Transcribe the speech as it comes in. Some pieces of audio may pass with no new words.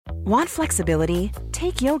Want flexibility?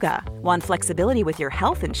 Take yoga. Want flexibility with your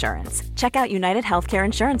health insurance? Check out United Healthcare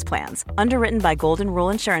Insurance Plans. Underwritten by Golden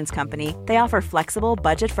Rule Insurance Company, they offer flexible,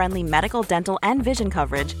 budget-friendly medical, dental, and vision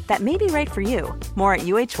coverage that may be right for you. More at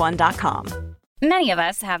uh1.com. Many of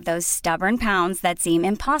us have those stubborn pounds that seem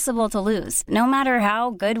impossible to lose, no matter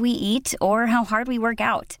how good we eat or how hard we work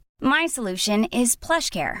out. My solution is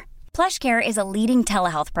PlushCare. PlushCare is a leading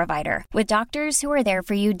telehealth provider with doctors who are there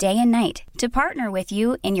for you day and night to partner with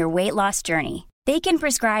you in your weight loss journey. They can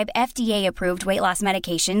prescribe FDA-approved weight loss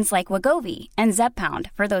medications like Wegovy and Zepbound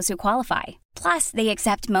for those who qualify. Plus, they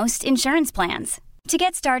accept most insurance plans. To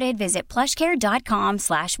get started, visit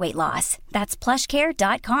plushcare.com/weightloss. That's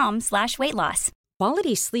plushcare.com/weightloss.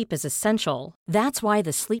 Quality sleep is essential. That's why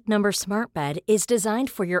the Sleep Number Smart Bed is designed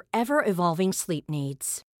for your ever-evolving sleep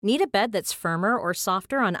needs. Need a bed that's firmer or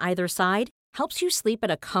softer on either side? Helps you sleep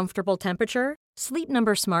at a comfortable temperature? Sleep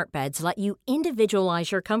Number Smart Beds let you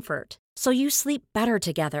individualize your comfort, so you sleep better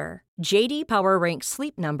together. JD Power ranks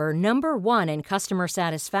Sleep Number #1 in customer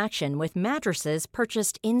satisfaction with mattresses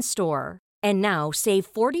purchased in-store. And now, save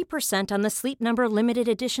 40% on the Sleep Number Limited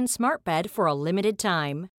Edition Smart Bed for a limited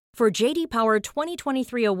time. For JD Power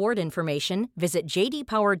 2023 award information, visit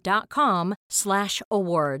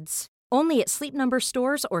jdpower.com/awards. Only at Sleep Number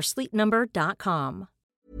stores or sleepnumber.com.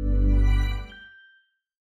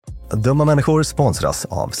 Dumma människor sponsras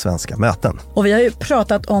av Svenska Möten. Och vi har ju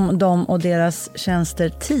pratat om dem och deras tjänster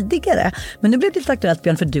tidigare. Men nu blir det lite aktuellt,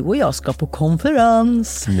 Björn, för du och jag ska på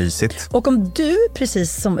konferens. Mysigt. Och om du,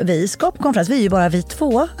 precis som vi, ska på konferens, vi är ju bara vi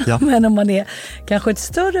två. Ja. Men om man är kanske ett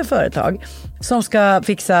större företag som ska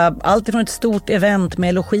fixa allt ifrån ett stort event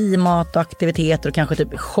med logi, mat och aktiviteter och kanske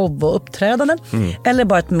typ show och uppträdanden. Eller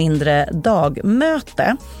bara ett mindre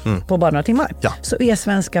dagmöte på bara några timmar. Ja. Så är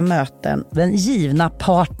Svenska Möten den givna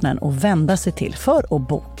partnern att vända sig till för att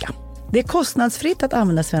boka. Det är kostnadsfritt att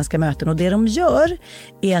använda Svenska Möten och det de gör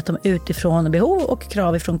är att de utifrån behov och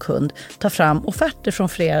krav ifrån kund tar fram offerter från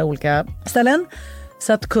flera olika ställen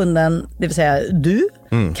så att kunden, det vill säga du,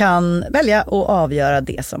 kan välja och avgöra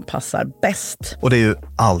det som passar bäst. Och det är ju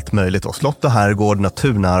allt möjligt då. Slott och herrgård,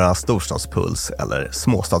 naturnära, storstadspuls eller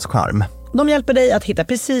småstadscharm. De hjälper dig att hitta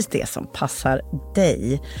precis det som passar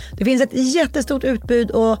dig. Det finns ett jättestort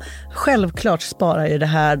utbud och självklart sparar ju det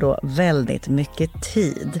här då väldigt mycket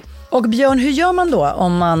tid. Och Björn, hur gör man då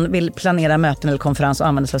om man vill planera möten eller konferens och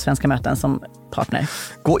använda sig av Svenska Möten som partner?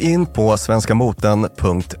 Gå in på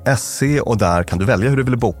svenskamoten.se och där kan du välja hur du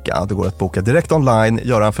vill boka. Det går att boka direkt online,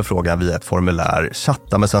 göra en förfrågan via ett formulär,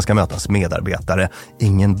 chatta med Svenska Mötens medarbetare,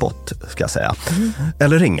 ingen bot ska jag säga,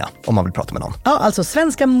 eller ringa om man vill prata med någon. Ja, alltså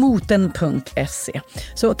svenskamoten.se.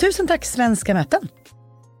 Så tusen tack Svenska Möten.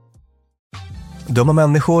 Dumma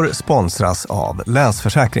människor sponsras av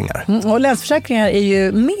Länsförsäkringar. Och Länsförsäkringar är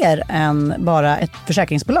ju mer än bara ett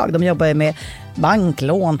försäkringsbolag. De jobbar ju med bank,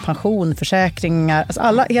 lån, pension, försäkringar,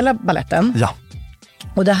 alltså hela balletten. Ja.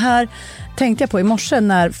 Och det här tänkte jag på i morse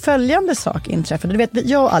när följande sak inträffade. Du vet,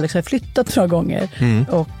 jag och Alex har flyttat några gånger.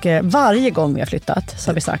 Och varje gång vi har flyttat så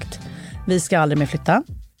har vi sagt, vi ska aldrig mer flytta.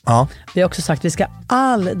 Ja. Vi har också sagt, vi ska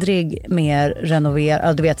aldrig mer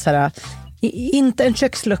renovera. Du vet så här, inte en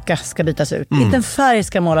kökslucka ska bytas ut. Inte en färg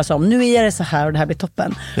ska målas om. Nu är det så här och det här blir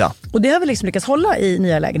toppen. Ja. Och det har vi liksom lyckats hålla i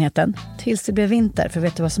nya lägenheten. Tills det blev vinter. För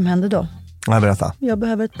vet du vad som hände då? Nej, berätta. Jag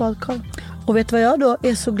behöver ett badkar. Och vet du vad jag då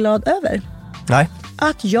är så glad över? Nej.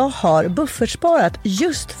 Att jag har buffertsparat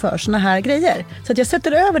just för såna här grejer. Så att jag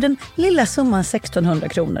sätter över den lilla summan 1600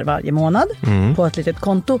 kronor varje månad på ett litet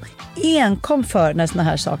konto. Enkom för när såna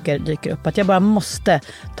här saker dyker upp. Att jag bara måste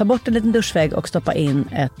ta bort en liten duschvägg och stoppa in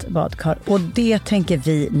ett badkar. Och det tänker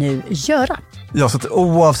vi nu göra. Ja, så att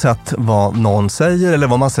oavsett vad någon säger eller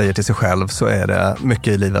vad man säger till sig själv så är det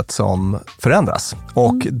mycket i livet som förändras.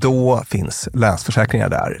 Och då finns Länsförsäkringar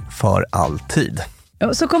där för alltid.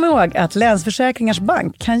 Så kom ihåg att Länsförsäkringars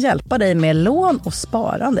bank kan hjälpa dig med lån och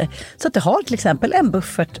sparande. Så att du har till exempel en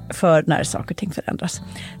buffert för när saker och ting förändras.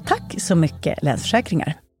 Tack så mycket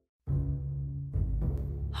Länsförsäkringar.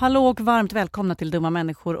 Hallå och varmt välkomna till Dumma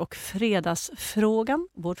människor och Fredagsfrågan.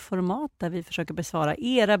 Vårt format där vi försöker besvara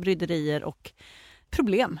era bryderier och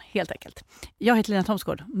problem helt enkelt. Jag heter Lina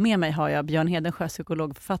Thomsgård. Med mig har jag Björn Hedensjö,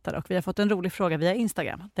 psykologförfattare, och vi har fått en rolig fråga via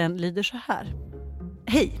Instagram. Den lyder så här.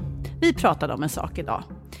 Hej, vi pratade om en sak idag.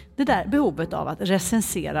 Det där behovet av att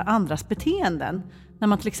recensera andras beteenden när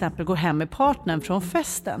man till exempel går hem med partnern från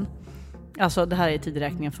festen. Alltså det här är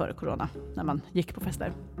tideräkningen före corona, när man gick på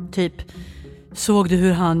fester. Typ, såg du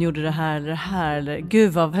hur han gjorde det här eller det här? Eller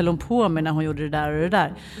gud vad höll hon på med när hon gjorde det där och det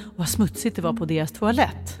där? Och vad smutsigt det var på deras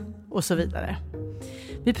toalett. Och så vidare.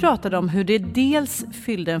 Vi pratade om hur det dels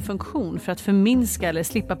fyllde en funktion för att förminska eller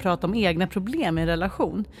slippa prata om egna problem i en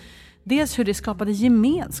relation. Dels hur det skapade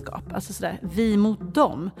gemenskap, alltså sådär vi mot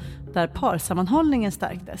dem, där parsammanhållningen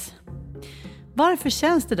stärktes. Varför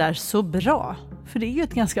känns det där så bra? För det är ju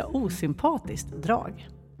ett ganska osympatiskt drag.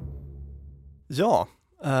 Ja.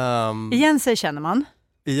 Igen sig känner man.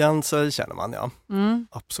 Igen sig känner man, ja.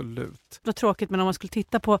 Absolut. Det var tråkigt, men om man skulle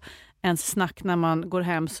titta på ens snack när man går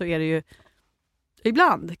hem så är det ju...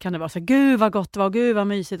 Ibland kan det vara så här, gud vad gott det var, gud vad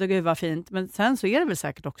mysigt och gud vad fint. Men sen så är det väl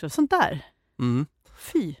säkert också sånt där.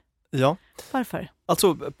 Fy. Ja. Varför?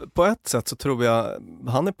 Alltså på ett sätt så tror jag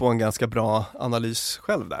han är på en ganska bra analys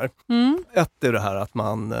själv där. Ett är det här att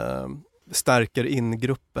man stärker in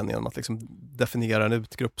gruppen genom att liksom definiera en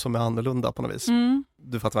utgrupp som är annorlunda på något vis.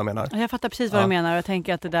 Du fattar vad jag menar? Jag fattar precis vad du menar. Jag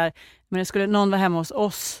tänker att det där, men det skulle någon vara hemma hos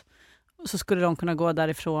oss så skulle de kunna gå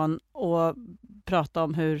därifrån och prata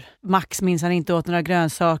om hur Max minsann inte åt några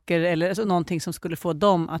grönsaker eller alltså någonting som skulle få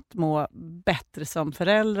dem att må bättre som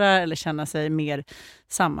föräldrar eller känna sig mer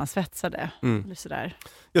sammansvetsade. Eller sådär.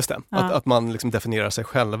 Just det, att man liksom definierar sig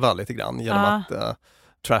själva lite grann genom att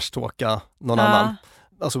trash-talka någon annan.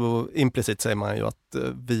 Alltså implicit säger man ju att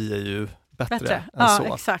vi är ju bättre än så.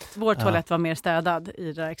 Ja, exakt. Vår toalett var mer städad i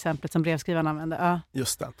det där exemplet som brevskrivaren använde.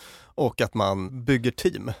 Just det. Och att man bygger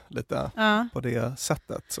team lite på det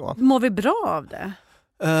sättet. Så. Mår vi bra av det?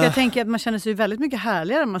 För jag tänker att man känner sig väldigt mycket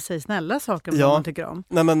härligare om man säger snälla saker om vad man tycker om.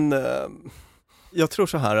 Nej, men jag tror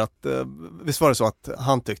så här att visst var det så att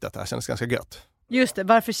han tyckte att det här kändes ganska gött. Just det,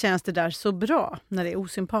 varför känns det där så bra när det är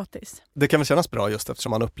osympatiskt? Det kan väl kännas bra just eftersom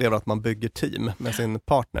man upplever att man bygger team med sin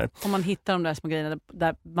partner. Om man hittar de där små grejerna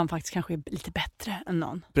där man faktiskt kanske är lite bättre än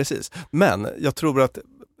någon. Precis, men jag tror att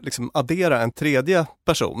liksom addera en tredje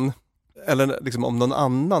person eller liksom om någon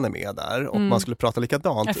annan är med där och man skulle prata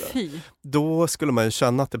likadant, då skulle man ju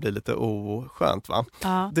känna att det blir lite oskönt, va?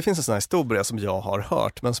 Det finns en sån här historia som jag har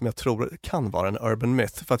hört men som jag tror kan vara en urban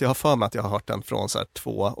myth, för att jag har för mig att jag har hört den från så här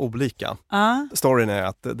 2 olika. Storyn är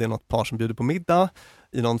att det är något par som bjuder på middag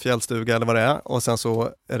i någon fjällstuga eller vad det är, och sen så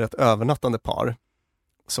är det ett övernattande par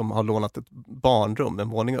som har lånat ett barnrum en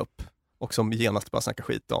våning upp och som genast bara snackar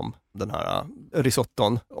skit om den här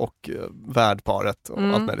risotton och värdparet och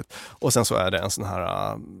allt möjligt. Och sen så är det en sån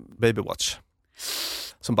här babywatch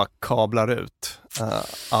som bara kablar ut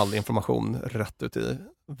all information rätt ut i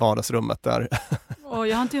vardagsrummet där. Och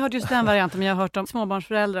jag har inte hört just den varianten, men jag har hört om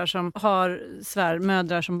småbarnsföräldrar som har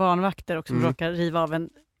svärmödrar som barnvakter och som råkar riva av en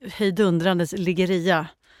hejdundrandes liggeria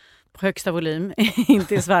på högsta volym,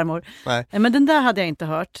 inte i svärmor. Nej. Men den där hade jag inte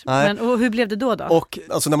hört. Men, och hur blev det då? Och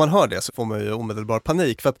alltså, när man hör det så får man ju omedelbar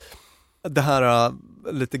panik, för att det här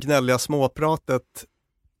lite gnälliga småpratet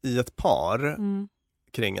i ett par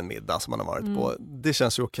kring en middag som man har varit på, det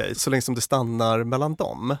känns ju okej så länge som det stannar mellan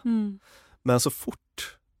dem. Men så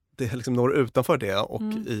fort det liksom når utanför det och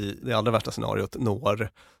i det allra värsta scenariot når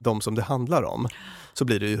de som det handlar om, så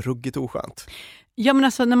blir det ju ruggigt oskönt. Ja, men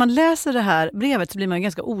alltså när man läser det här brevet så blir man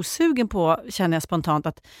ganska osugen på, känner jag spontant,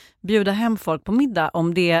 att bjuda hem folk på middag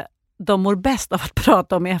om det de mår bäst av att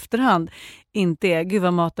prata om i efterhand inte är gud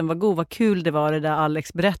vad maten var god, vad kul det var det där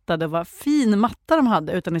Alex berättade, vad fin matta de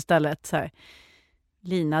hade, utan istället så här,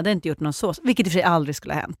 Lina hade inte gjort någon sås, vilket i och för sig aldrig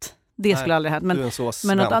skulle ha hänt. Det skulle aldrig ha hänt,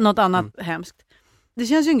 men något annat hemskt. Det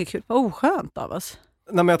känns ju inget kul, vad oskönt av oss.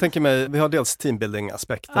 Nej, men jag tänker mig, vi har dels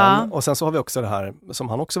teambuilding-aspekten och sen så har vi också det här som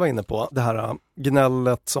han också var inne på, det här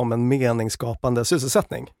gnället som en meningsskapande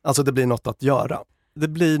sysselsättning. Alltså det blir något att göra. Det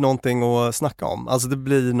blir någonting att snacka om. Alltså det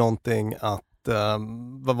blir någonting att,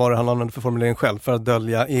 vad var det han använde för formulering själv, för att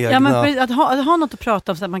dölja egna... Ja, men att ha något att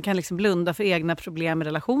prata om så att man kan liksom blunda för egna problem i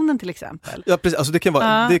relationen till exempel. Ja, precis. Alltså det kan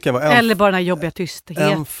vara eller bara den här jobbiga tysthet.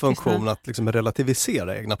 En funktion att liksom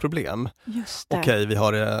relativisera egna problem. Just det. Okej, vi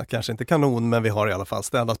har det kanske inte kanon, men vi har i alla fall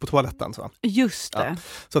städat på toaletten. Så. Just det. Ja.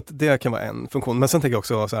 Så att det kan vara en funktion. Men sen tänker jag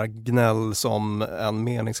också så här, gnäll som en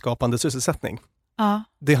meningsskapande sysselsättning.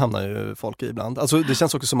 Det hamnar ju folk i ibland. Alltså det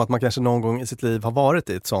känns också som att man kanske någon gång i sitt liv har varit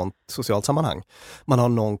i ett sånt socialt sammanhang. Man har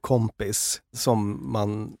någon kompis som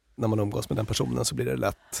man, när man umgås med den personen så blir det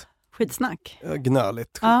lätt skitsnack.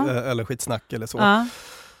 Gnöligt eller skitsnack eller så.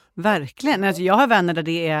 Verkligen. Alltså jag har vänner där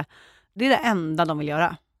det är det enda de vill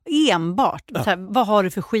göra. Enbart. Så här, vad har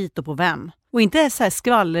du för skit och på vem? Och inte så här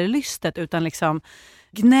skvallerlystet utan liksom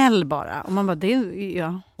gnäll bara. Och man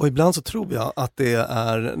bara, Och ibland så tror jag att det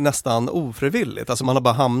är nästan ofrivilligt. Alltså man har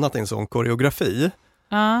bara hamnat i en sån koreografi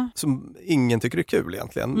som ingen tycker är kul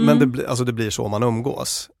egentligen. Men det blir så man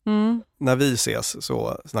umgås. När vi ses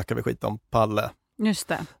så snackar vi skit om Palle. Just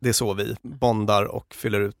det. Det är så vi bondar och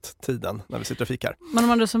fyller ut tiden när vi sitter och fikar. Men om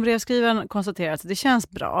man då som brevskrivaren konstaterar att det känns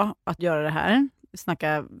bra att göra det här.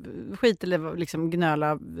 snacka skit eller liksom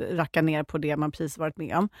gnöla, racka ner på det man precis varit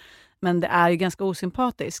med om. Men det är ju ganska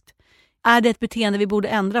osympatiskt. Är det ett beteende vi borde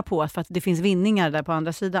ändra på för att det finns vinningar där på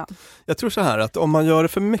andra sidan? Jag tror så här att om man gör det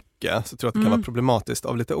för mycket så tror jag att det kan vara problematiskt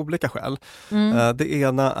av lite olika skäl. Det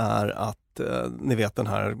ena är att ni vet den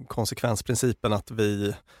här konsekvensprincipen att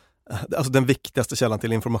alltså den viktigaste källan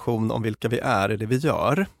till information om vilka vi är det vi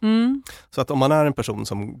gör. Så att om man är en person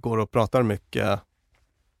som går och pratar mycket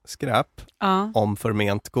skräp om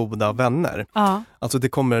förment goda vänner. Alltså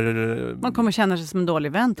det man kommer känna sig som en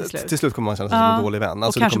dålig vän till slut. Till slut kommer man känna sig som en dålig vän.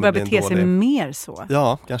 Alltså och kanske börja bete sig mer så.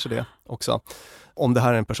 Ja, kanske det också. Om det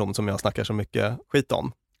här är en person som jag snackar så mycket skit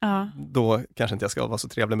om, då kanske inte jag ska vara så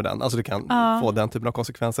trevlig med den. Alltså det kan få den typen av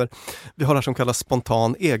konsekvenser. Vi har det här som kallas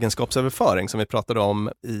spontan egenskapsöverföring som vi pratade om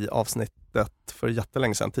i avsnittet för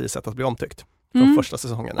jättelänge sedan, 10 sätt att bli omtyckt. Från första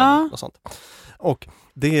säsongen eller något sånt. Och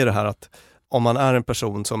det är det här att om man är en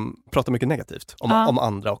person som pratar mycket negativt om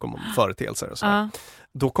andra och om företeelser och så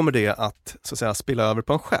då kommer det att, så att säga, spilla över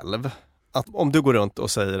på en själv. Att om du går runt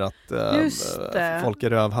och säger att folk är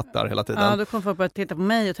rövhattar hela tiden. Ja, då kommer folk börja titta på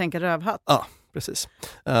mig och tänka rövhatt. Ja, precis.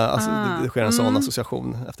 Alltså det sker en sån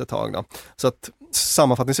association efter ett tag då. Så att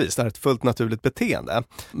sammanfattningsvis, det här är ett fullt naturligt beteende.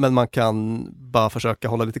 Men man kan bara försöka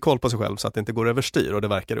hålla lite koll på sig själv så att det inte går överstyr. Och det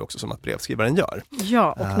verkar det också som att brevskrivaren gör.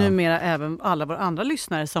 Ja, och numera även alla våra andra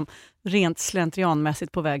lyssnare som rent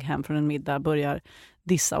slentrianmässigt på väg hem från en middag börjar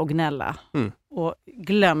dissa och gnälla. Och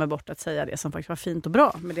glömmer bort att säga det som faktiskt var fint och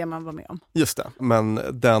bra med det man var med om. Just det, men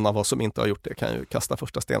den av oss som inte har gjort det kan ju kasta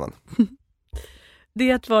första stenen.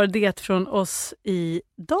 Det var det från oss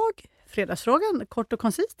idag. Fredagsfrågan, kort och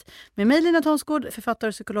koncist. Med mig Lina Thomsgård, författare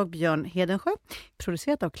och psykolog Björn Hedensjö.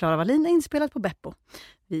 Producerat av Klara Wallin, inspelat på Beppo.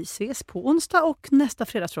 Vi ses på onsdag och nästa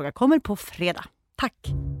fredagsfråga kommer på fredag. Tack!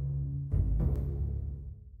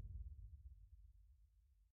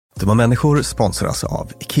 Dumma människor sponsras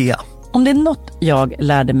av IKEA. Om det är något jag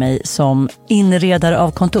lärde mig som inredare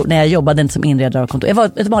av kontor, när jag jobbade inte som inredare av kontor, jag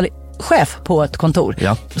var ett vanligt chef på ett kontor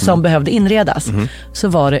som behövde inredas, så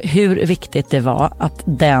var det hur viktigt det var att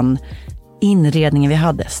den inredningen vi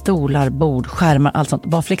hade, stolar, bord, skärmar, allt sånt,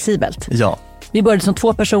 var flexibelt. Ja. Vi började som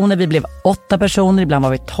 2 personer, vi blev 8 personer, ibland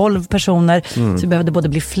var vi 12 personer. Så vi behövde både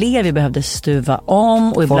bli fler, vi behövde stuva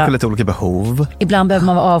om. Och folk har lite olika behov. Ibland behöver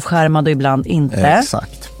man vara avskärmad och ibland inte.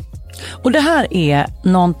 Exakt. Och det här är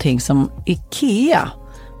någonting som IKEA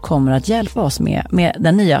kommer att hjälpa oss med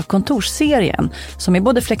den nya kontorsserien som är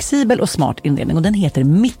både flexibel och smart inredning, och den heter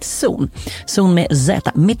Mittzon. Zon med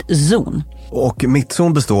Z, Mittzon. Och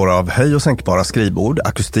Mittzon består av höj- och sänkbara skrivbord,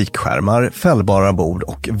 akustikskärmar, fällbara bord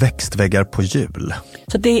och växtväggar på hjul.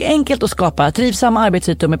 Så det är enkelt att skapa trivsamma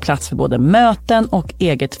arbetsytor med plats för både möten och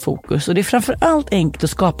eget fokus. Och det är framförallt enkelt att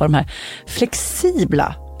skapa de här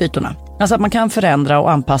flexibla ytorna. Alltså att man kan förändra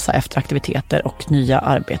och anpassa efter aktiviteter och nya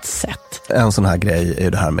arbetssätt. En sån här grej är ju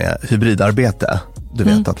det här med hybridarbete. Du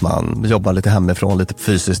vet att man jobbar lite hemifrån, lite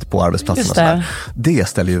fysiskt på arbetsplatsen. Det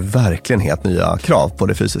ställer ju verkligen helt nya krav på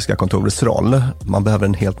det fysiska kontorets roll. Man behöver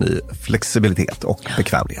en helt ny flexibilitet och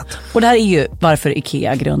bekvämlighet. Och det här är ju varför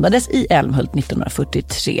IKEA grundades i Älmhult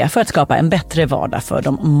 1943. För att skapa en bättre vardag för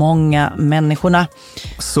de många människorna.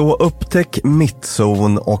 Så upptäck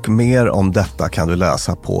Mittzon och mer om detta kan du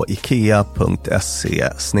läsa på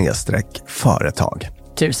ikea.se/företag.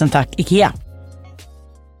 Tusen tack IKEA!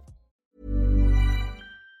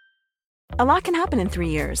 A lot can happen in 3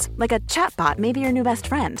 years, like a chatbot may be your new best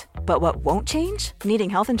friend. But what won't change? Needing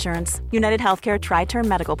health insurance. United Healthcare Tri-Term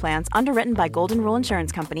Medical Plans, underwritten by Golden Rule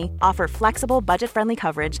Insurance Company, offer flexible, budget-friendly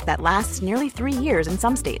coverage that lasts nearly 3 years in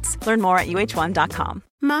some states. Learn more at uh1.com.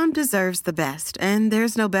 Mom deserves the best, and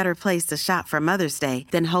there's no better place to shop for Mother's Day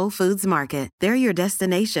than Whole Foods Market. They're your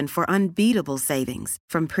destination for unbeatable savings,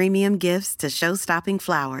 from premium gifts to show-stopping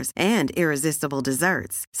flowers and irresistible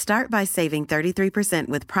desserts. Start by saving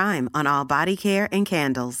 33% with Prime on all body care and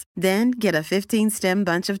candles. Then get a 15-stem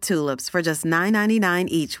bunch of tulips for just $9.99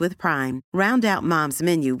 each with Prime. Round out Mom's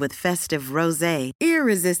menu with festive rosé,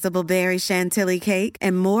 irresistible berry chantilly cake,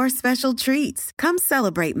 and more special treats. Come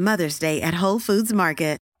celebrate Mother's Day at Whole Foods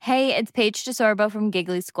Market. Hey, it's Paige DeSorbo from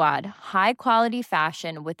Giggly Squad. High quality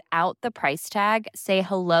fashion without the price tag. Say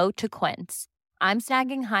hello to Quince. I'm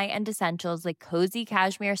snagging high-end essentials like cozy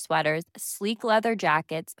cashmere sweaters, sleek leather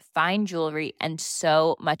jackets, fine jewelry, and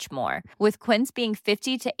so much more. With Quince being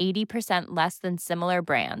 50 to 80% less than similar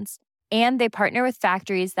brands. And they partner with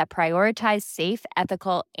factories that prioritize safe,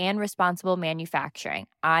 ethical, and responsible manufacturing.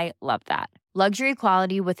 I love that. Luxury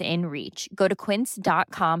quality within reach. Go to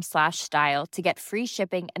quince.com/style to get free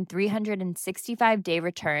shipping and 365-day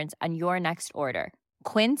returns on your next order.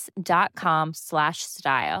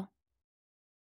 Quince.com/style.